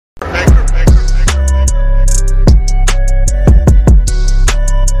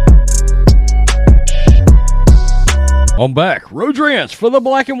I'm back. Rodrance for the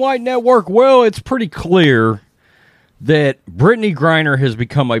Black and White Network. Well, it's pretty clear that Brittany Griner has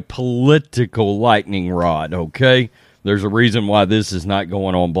become a political lightning rod, okay? There's a reason why this is not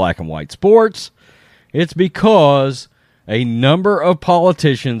going on Black and White Sports. It's because a number of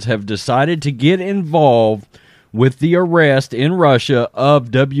politicians have decided to get involved with the arrest in Russia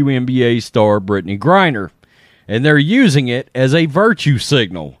of WNBA star Brittany Griner. And they're using it as a virtue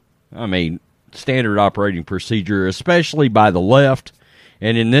signal. I mean, standard operating procedure, especially by the left,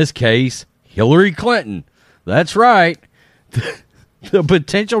 and in this case, Hillary Clinton. That's right. The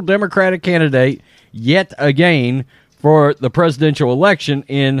potential Democratic candidate yet again for the presidential election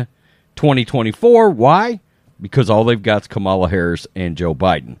in 2024. Why? Because all they've got is Kamala Harris and Joe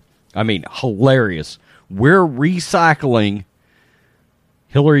Biden. I mean, hilarious. We're recycling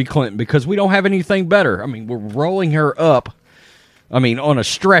Hillary Clinton because we don't have anything better. I mean, we're rolling her up, on a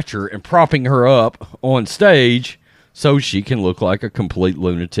stretcher and propping her up on stage so she can look like a complete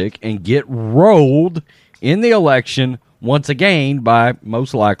lunatic and get rolled in the election once again by,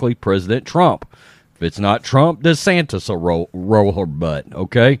 most likely, President Trump. If it's not Trump, DeSantis will roll her butt,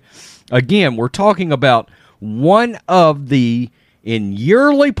 okay? Again, we're talking about one of the, in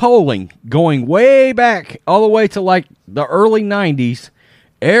yearly polling, going way back, all the way to like the early 90s,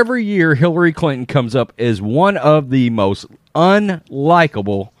 every year Hillary Clinton comes up as one of the most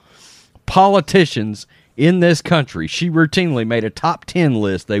unlikable politicians in this country. She routinely made a top 10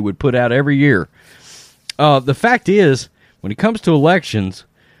 list they would put out every year. The fact is, when it comes to elections,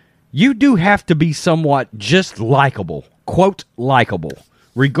 you do have to be somewhat just likable, quote, likable,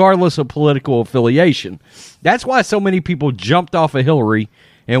 regardless of political affiliation. That's why so many people jumped off of Hillary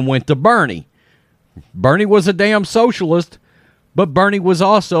and went to Bernie. Bernie was a damn socialist, but Bernie was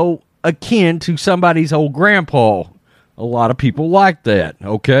also akin to somebody's old grandpa. A lot of people like that,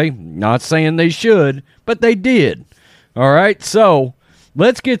 okay? Not saying they should, but they did. All right, so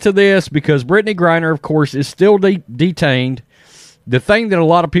let's get to this because Brittany Griner, of course, is still detained. The thing that a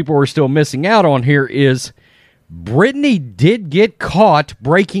lot of people are still missing out on here is Brittany did get caught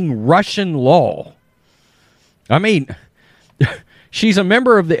breaking Russian law. I mean, she's a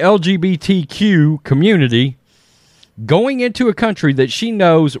member of the LGBTQ community going into a country that she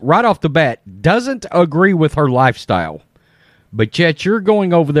knows right off the bat doesn't agree with her lifestyle. But yet you're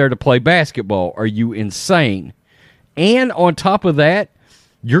going over there to play basketball. Are you insane? And on top of that,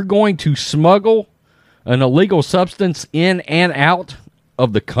 you're going to smuggle an illegal substance in and out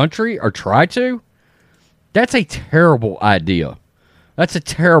of the country or try to? That's a terrible idea. That's a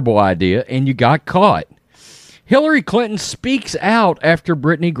terrible idea, and you got caught. Hillary Clinton speaks out after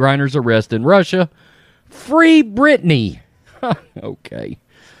Brittany Griner's arrest in Russia. Free Brittany. Okay.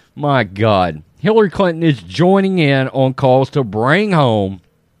 My God. Hillary Clinton is joining in on calls to bring home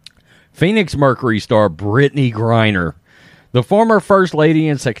Phoenix Mercury star Brittany Griner. The former First Lady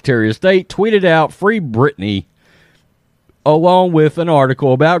and Secretary of State tweeted out Free Brittany along with an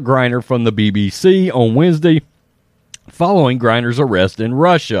article about Griner from the BBC on Wednesday following Griner's arrest in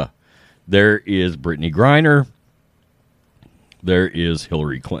Russia. There is Brittany Griner. There is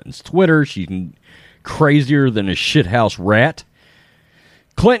Hillary Clinton's Twitter. She's crazier than a shithouse rat.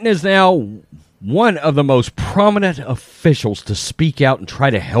 Clinton is now one of the most prominent officials to speak out and try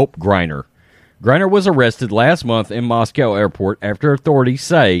to help Griner. Griner was arrested last month in Moscow airport after authorities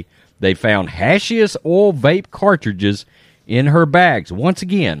say they found hashish oil vape cartridges in her bags. Once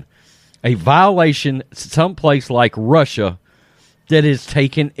again, a violation someplace like Russia that is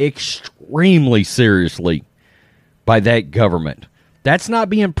taken extremely seriously by that government. That's not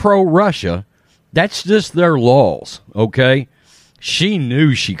being pro-Russia. That's just their laws, okay? She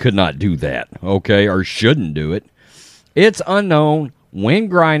knew she could not do that, okay, or shouldn't do it. It's unknown when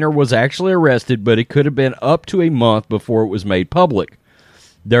Griner was actually arrested, but it could have been up to a month before it was made public.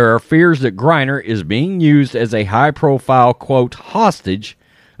 There are fears that Griner is being used as a high-profile, quote, hostage,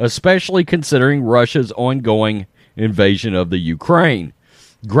 especially considering Russia's ongoing invasion of the Ukraine.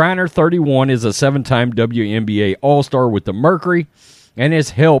 Griner, 31, is a 7-time WNBA All-Star with the Mercury and has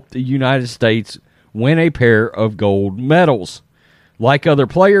helped the United States win a pair of gold medals. Like other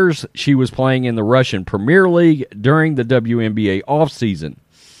players, she was playing in the Russian Premier League during the WNBA offseason.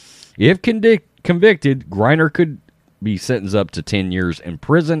 If convicted, Griner could be sentenced up to 10 years in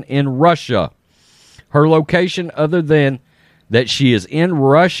prison in Russia. Her location, other than that she is in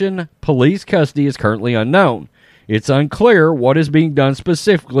Russian police custody, is currently unknown. It's unclear what is being done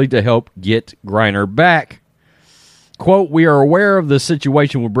specifically to help get Griner back. Quote, we are aware of the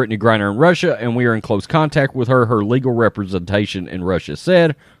situation with Brittany Griner in Russia, and we are in close contact with her. Her legal representation in Russia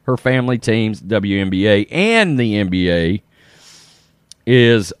said her family teams, WNBA and the NBA,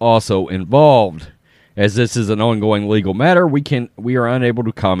 is also involved. As this is an ongoing legal matter, we are unable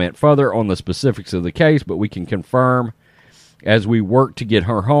to comment further on the specifics of the case, but we can confirm as we work to get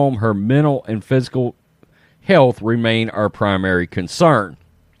her home, her mental and physical health remain our primary concern.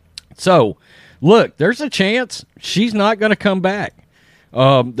 So, look, there's a chance she's not going to come back.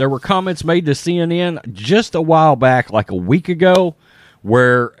 There were comments made to CNN just a while back, like a week ago,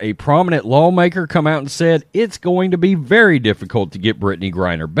 where a prominent lawmaker come out and said it's going to be very difficult to get Brittney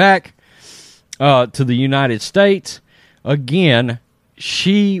Griner back to the United States. Again,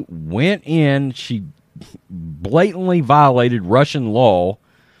 she went in, she blatantly violated Russian law.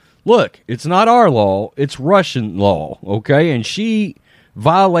 Look, it's not our law, it's Russian law, okay? And she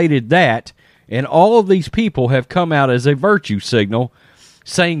violated that, and all of these people have come out as a virtue signal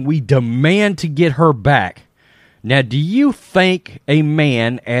saying we demand to get her back. Now, do you think a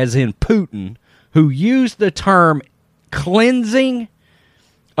man, as in Putin, who used the term cleansing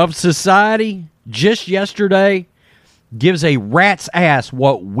of society just yesterday, gives a rat's ass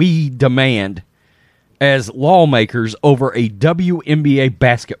what we demand as lawmakers over a WNBA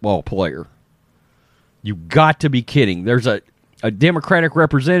basketball player? You got to be kidding. There's a Democratic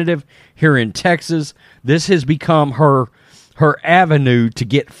representative here in Texas. This has become her avenue to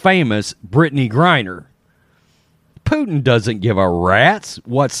get famous, Brittney Griner. Putin doesn't give a rat's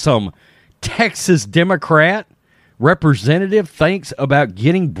what some Texas Democrat representative thinks about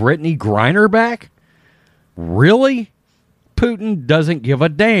getting Brittney Griner back. Really? Putin doesn't give a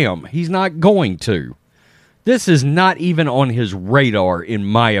damn. He's not going to. This is not even on his radar, in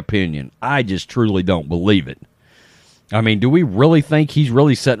my opinion. I just truly don't believe it. I mean, do we really think he's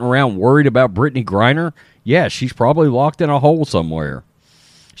really sitting around worried about Brittney Griner? Yeah, she's probably locked in a hole somewhere.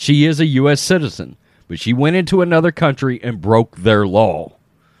 She is a U.S. citizen, but she went into another country and broke their law.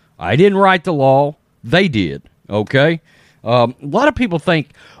 I didn't write the law. They did, okay? A lot of people think,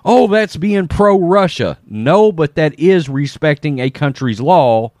 oh, that's being pro-Russia. No, but that is respecting a country's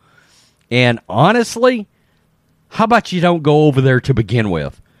law. And honestly, how about you don't go over there to begin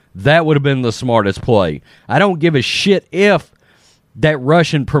with? That would have been the smartest play. I don't give a shit if that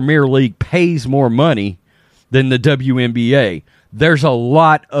Russian Premier League pays more money than the WNBA. There's a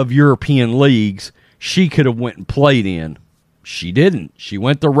lot of European leagues she could have went and played in. She didn't. She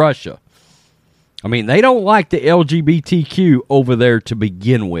went to Russia. I mean, they don't like the LGBTQ over there to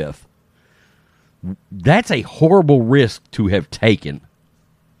begin with. That's a horrible risk to have taken.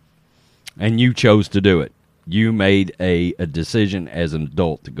 And you chose to do it. You made a decision as an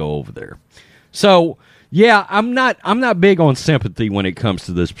adult to go over there. So, yeah, I'm not big on sympathy when it comes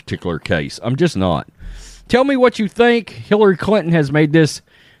to this particular case. I'm just not. Tell me what you think. Hillary Clinton has made this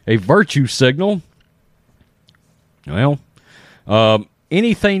a virtue signal. Well,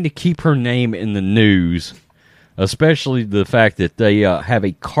 anything to keep her name in the news, especially the fact that they have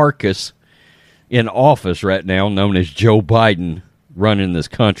a carcass in office right now known as Joe Biden running this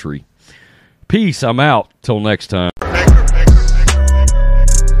country. Peace. I'm out. Till next time.